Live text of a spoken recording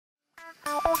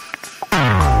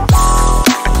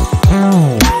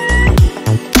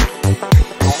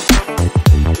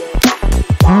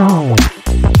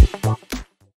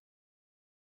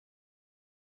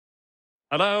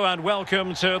Hello and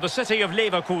welcome to the city of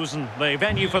Leverkusen, the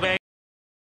venue for the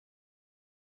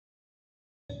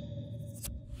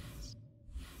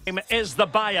game is the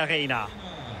Bayer Arena.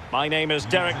 My name is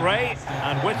Derek Ray,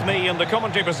 and with me in the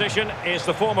commentary position is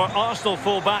the former Arsenal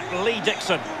fullback Lee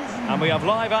Dixon. And we have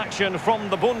live action from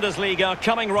the Bundesliga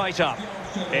coming right up.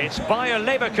 It's Bayer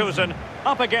Leverkusen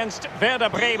up against Werder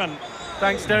Bremen.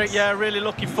 Thanks, Derek. Yeah, really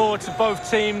looking forward to both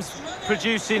teams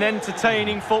producing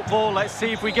entertaining football. Let's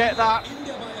see if we get that.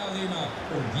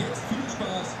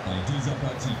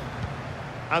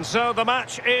 And so the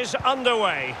match is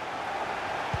underway.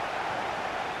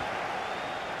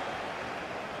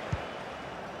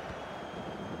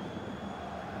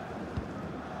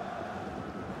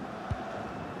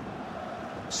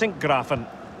 Sinkgrafen.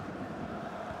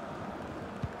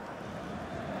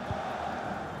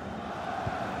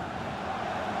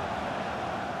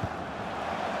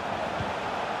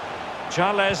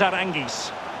 Charles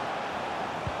Arangis.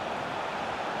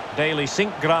 Daily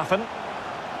Sinkgrafen.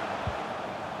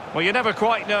 Well, you never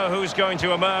quite know who's going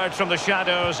to emerge from the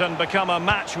shadows and become a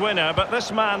match winner, but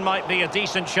this man might be a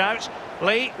decent shout.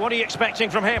 Lee, what are you expecting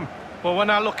from him? Well, when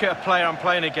I look at a player I'm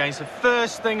playing against, the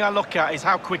first thing I look at is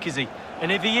how quick is he?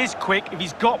 And if he is quick, if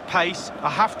he's got pace, I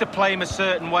have to play him a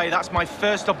certain way. That's my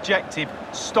first objective.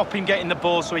 Stop him getting the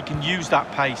ball so he can use that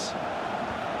pace.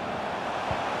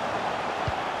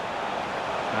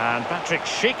 And Patrick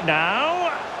Schick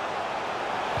now.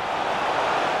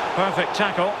 Perfect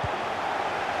tackle.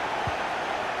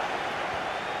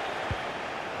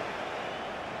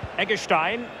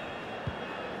 Eggestein.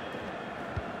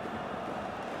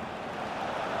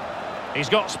 He's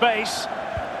got space.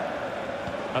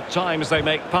 At times they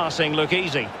make passing look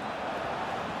easy.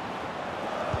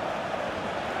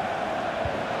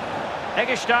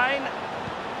 Eggestein.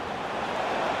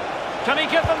 Can he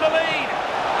give them the lead?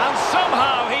 And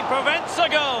somehow he prevents a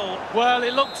goal. Well,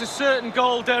 it looked a certain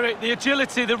goal, Derek. The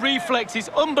agility, the reflex is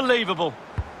unbelievable.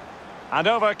 And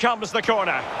over comes the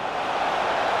corner.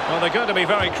 Well, they're going to be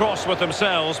very cross with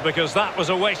themselves because that was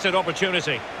a wasted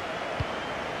opportunity.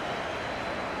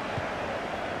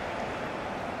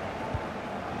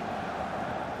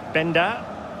 Bender.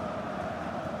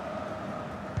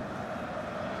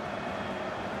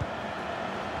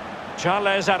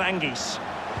 Charles Arangis.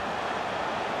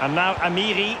 And now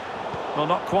Amiri. Well,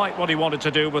 not quite what he wanted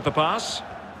to do with the pass.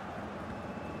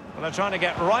 Well, they're trying to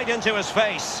get right into his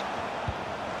face.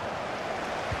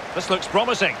 This looks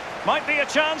promising. Might be a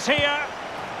chance here.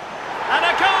 And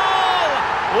a goal!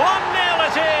 1-0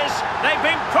 it is. They've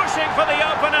been pushing for the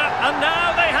opener, and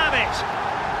now they have it.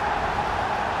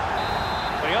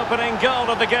 The opening goal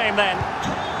of the game then.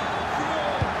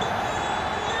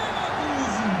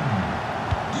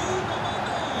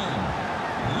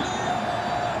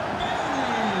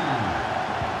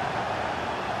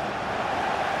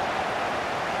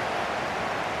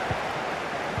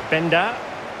 Bender.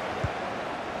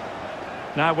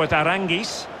 Now with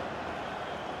Arangis.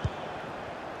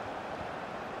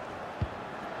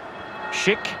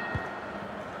 Schick.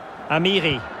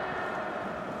 Amiri.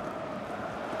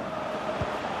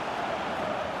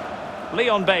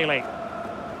 Leon Bailey.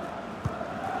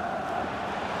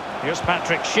 Here's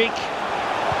Patrick Schick.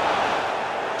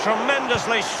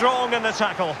 Tremendously strong in the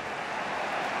tackle.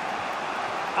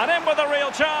 And in with a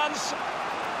real chance.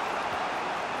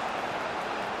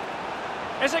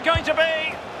 Is it going to be?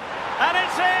 And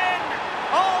it's in!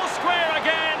 All square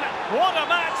again! What a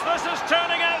match this is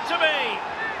turning out to be!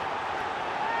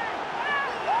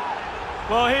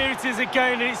 Well, here it is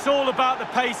again, and it's all about the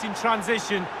pace in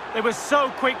transition. They were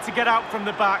so quick to get out from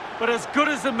the back, but as good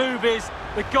as the move is,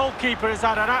 the goalkeeper has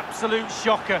had an absolute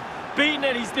shocker. Beaten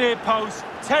at his near post,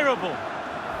 terrible.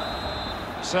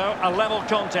 So, a level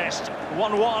contest,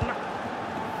 1-1.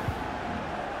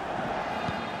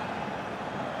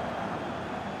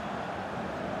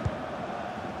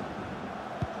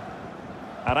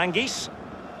 Arangis.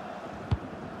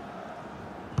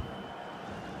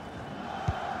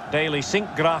 Daily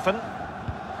Sinkgrafen.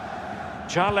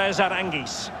 Charles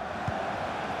Arangis.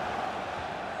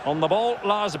 On the ball,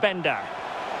 Lars Bender.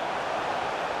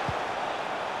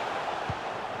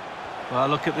 Well,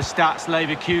 look at the stats.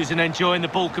 Leverkusen enjoying the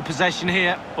bulk of possession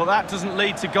here, but that doesn't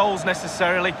lead to goals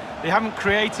necessarily. They haven't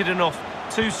created enough.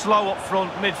 Too slow up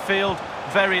front, midfield,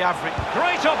 very average.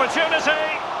 Great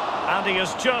opportunity! And he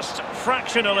has just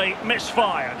fractionally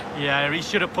misfired. Yeah, he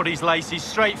should have put his laces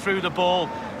straight through the ball.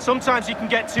 Sometimes you can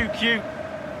get too cute.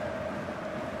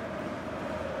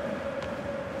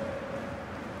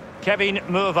 Kevin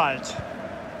Möwald.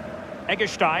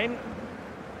 Eggestein.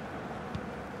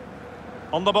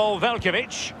 On the ball,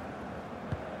 Velkovic.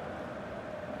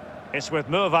 It's with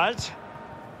Möwald.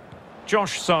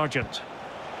 Josh Sargent.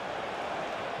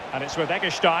 And it's with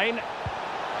Eggestein.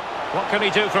 What can he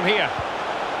do from here?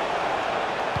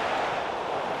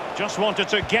 Just wanted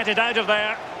to get it out of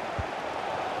there.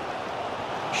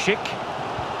 Schick.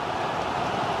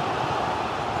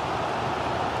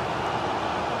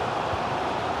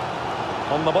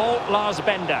 On the ball, Lars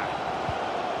Bender.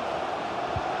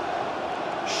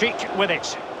 Schick with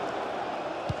it.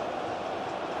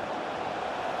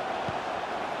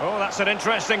 Oh, that's an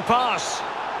interesting pass.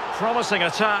 Promising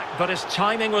attack, but his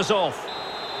timing was off.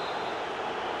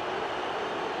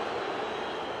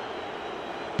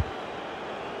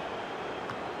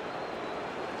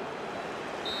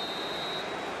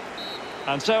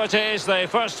 And so it is, the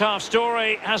first half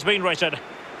story has been written.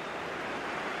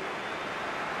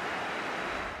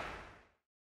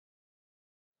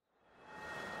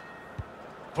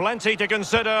 Plenty to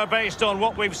consider based on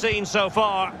what we've seen so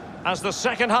far as the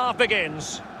second half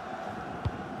begins.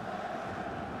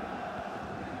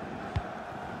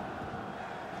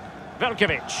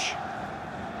 Velkovic.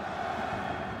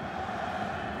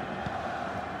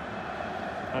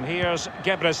 And here's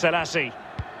Gebre Selassie.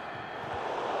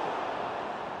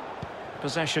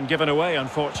 Possession given away,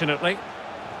 unfortunately.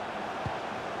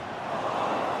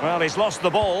 Well, he's lost the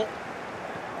ball.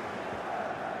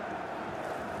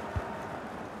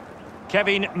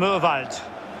 Kevin Murwald.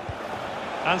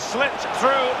 And slipped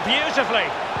through beautifully.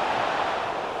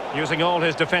 Using all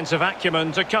his defensive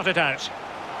acumen to cut it out.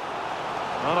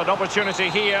 Well, an opportunity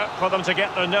here for them to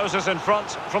get their noses in front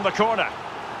from the corner.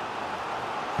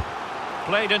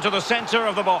 Played into the centre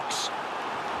of the box.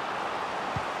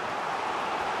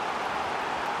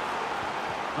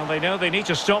 Well, they know they need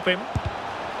to stop him.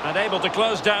 And able to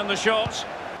close down the shot.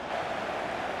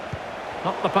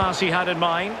 Not the pass he had in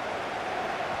mind.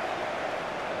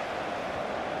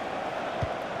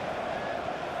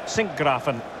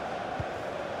 Sinkgrafen.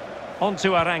 On to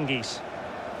Arangis.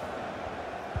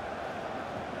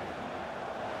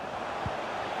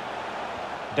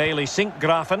 Daily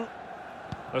Sinkgrafen.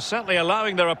 They're certainly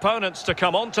allowing their opponents to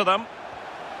come onto them.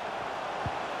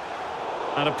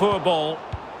 And a poor ball.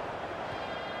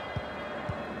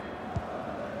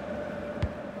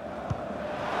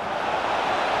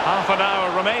 Half an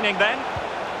hour remaining then.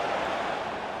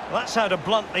 That's how to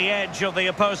blunt the edge of the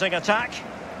opposing attack.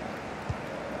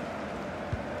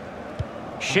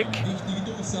 Schick.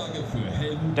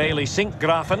 Daily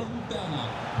Sinkgrafen.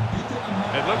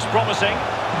 It looks promising.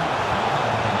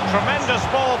 Tremendous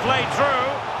ball played through.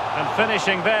 And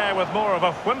finishing there with more of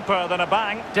a whimper than a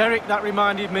bang. Derek, that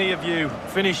reminded me of you,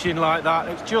 finishing like that.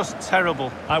 It's just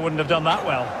terrible. I wouldn't have done that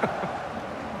well.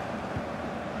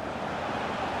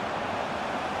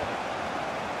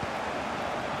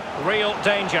 Real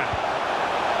danger.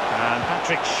 And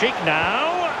Patrick Schick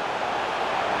now.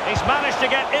 He's managed to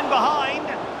get in behind.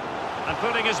 And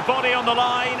putting his body on the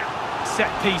line.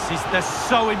 Set pieces, they're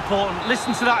so important.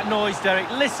 Listen to that noise, Derek.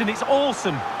 Listen, it's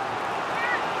awesome.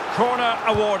 Corner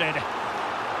awarded.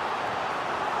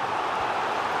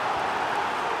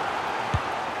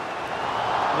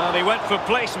 Well, he went for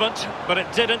placement, but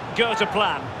it didn't go to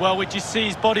plan. Well, we just see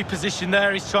his body position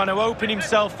there. He's trying to open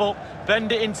himself up,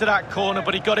 bend it into that corner,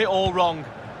 but he got it all wrong.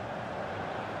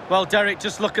 Well, Derek,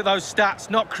 just look at those stats.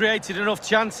 Not created enough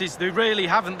chances. They really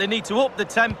haven't. They need to up the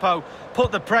tempo,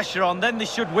 put the pressure on, then they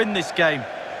should win this game.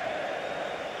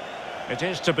 It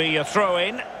is to be a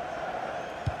throw-in.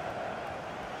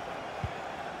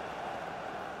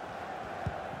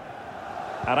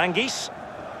 Arangis.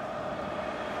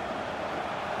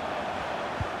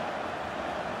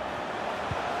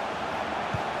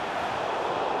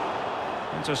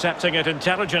 Intercepting it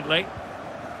intelligently.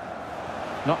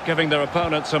 Not giving their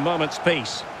opponents a moment's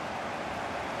peace.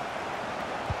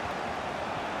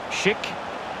 Schick.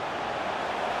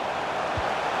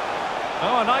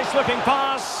 Oh, a nice-looking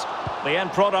pass. The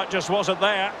end product just wasn't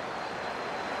there.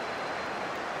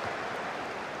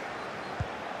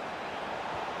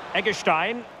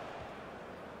 Eggestein.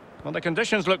 Well, the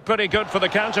conditions look pretty good for the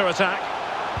counter-attack.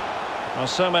 Well,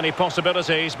 so many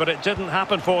possibilities, but it didn't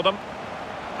happen for them.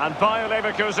 And Bayer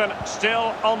Leverkusen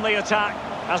still on the attack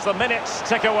as the minutes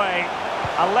tick away.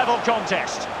 A level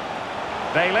contest.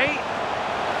 Bailey.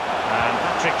 And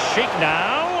Patrick Schick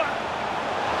now.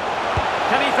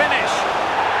 Can he finish?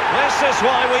 This is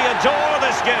why we adore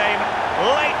this game.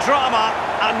 Late drama,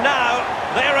 and now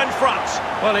they're in front.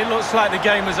 Well, it looks like the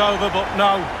game is over, but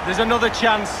no, there's another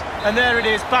chance. And there it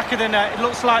is, back of the net. It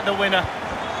looks like the winner.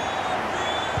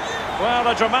 Well,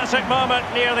 a dramatic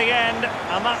moment near the end,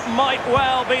 and that might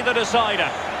well be the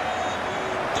decider.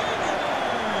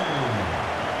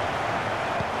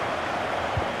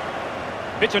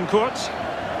 Bittencourt.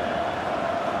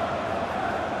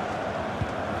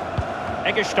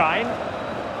 Eggestein.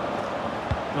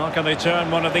 Now can they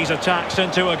turn one of these attacks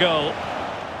into a goal?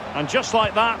 And just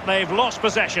like that, they've lost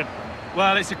possession.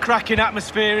 Well, it's a cracking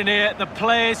atmosphere in here. The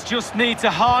players just need to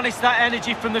harness that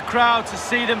energy from the crowd to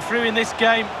see them through in this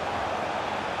game.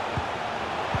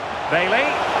 Bailey.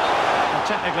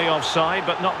 Technically offside,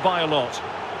 but not by a lot.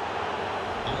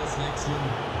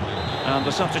 And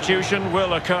the substitution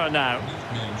will occur now.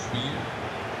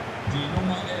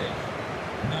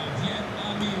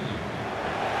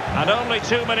 And only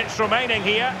 2 minutes remaining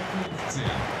here.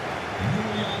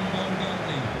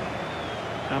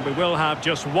 And we will have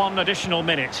just one additional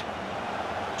minute.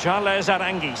 Charles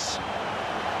Aránguiz.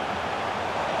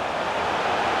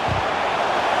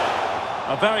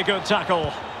 A very good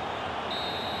tackle.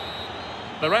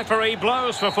 The referee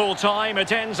blows for full time.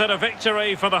 It ends at a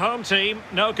victory for the home team.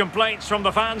 No complaints from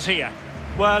the fans here.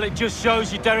 Well, it just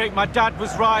shows you, Derek, my dad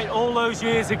was right all those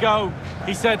years ago.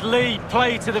 He said, lead,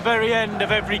 play to the very end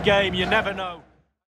of every game. You never know.